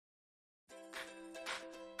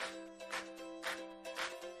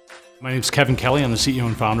My name is Kevin Kelly. I'm the CEO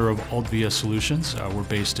and founder of Altvia Solutions. We're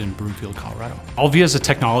based in Broomfield, Colorado. Altvia is a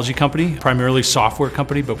technology company, primarily software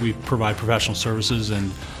company, but we provide professional services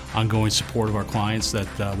and ongoing support of our clients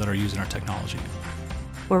that are using our technology.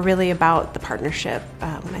 We're really about the partnership.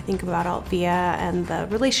 When I think about Altvia and the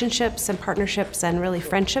relationships and partnerships and really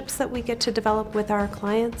friendships that we get to develop with our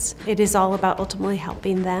clients, it is all about ultimately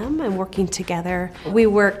helping them and working together. We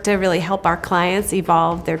work to really help our clients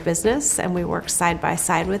evolve their business, and we work side by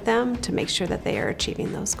side with them to make sure that they are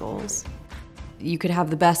achieving those goals. You could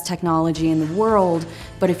have the best technology in the world,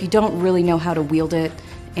 but if you don't really know how to wield it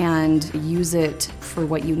and use it for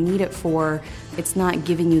what you need it for, it's not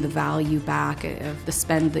giving you the value back of the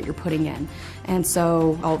spend that you're putting in. And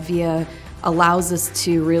so Altvia allows us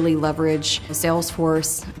to really leverage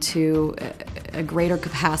Salesforce to a greater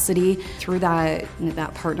capacity through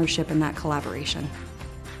that partnership and that collaboration.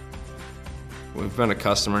 We've been a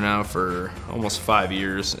customer now for almost 5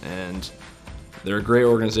 years, and they're a great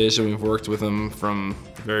organization. We've worked with them from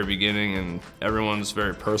the very beginning, and everyone's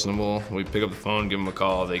very personable. We pick up the phone, give them a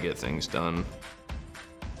call, they get things done.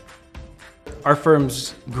 Our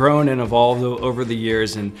firm's grown and evolved over the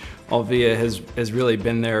years, and Altvia has really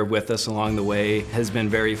been there with us along the way, has been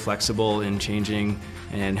very flexible in changing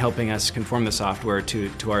and helping us conform the software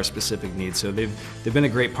to our specific needs. So they've been a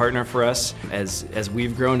great partner for us as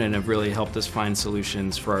we've grown and have really helped us find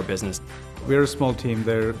solutions for our business. We're a small team.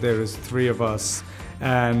 There is 3 of us,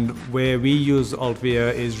 and where we use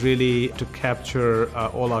Altvia is really to capture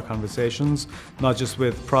all our conversations, not just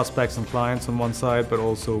with prospects and clients on one side, but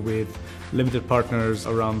also with limited partners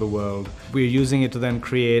around the world. We're using it to then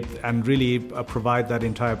create and really provide that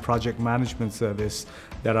entire project management service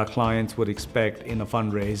that our clients would expect in a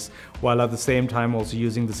fundraise, while at the same time also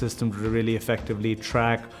using the system to really effectively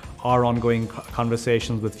track our ongoing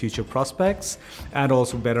conversations with future prospects, and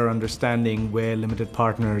also better understanding where limited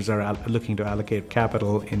partners are looking to allocate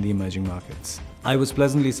capital in the emerging markets. I was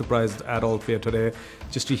pleasantly surprised at Altvia today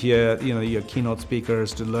just to hear your keynote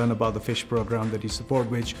speakers, to learn about the FISH program that you support,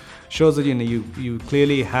 which shows that you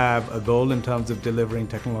clearly have a goal in terms of delivering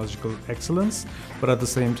technological excellence, but at the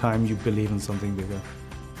same time you believe in something bigger.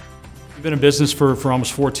 We've been in business for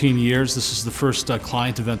almost 14 years. This is the first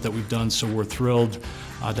client event that we've done, so we're thrilled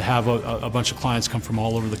to have a bunch of clients come from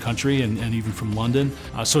all over the country and even from London.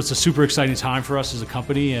 So it's a super exciting time for us as a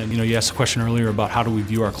company, and you asked a question earlier about how do we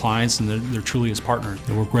view our clients, and they're truly as partners.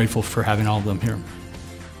 And we're grateful for having all of them here.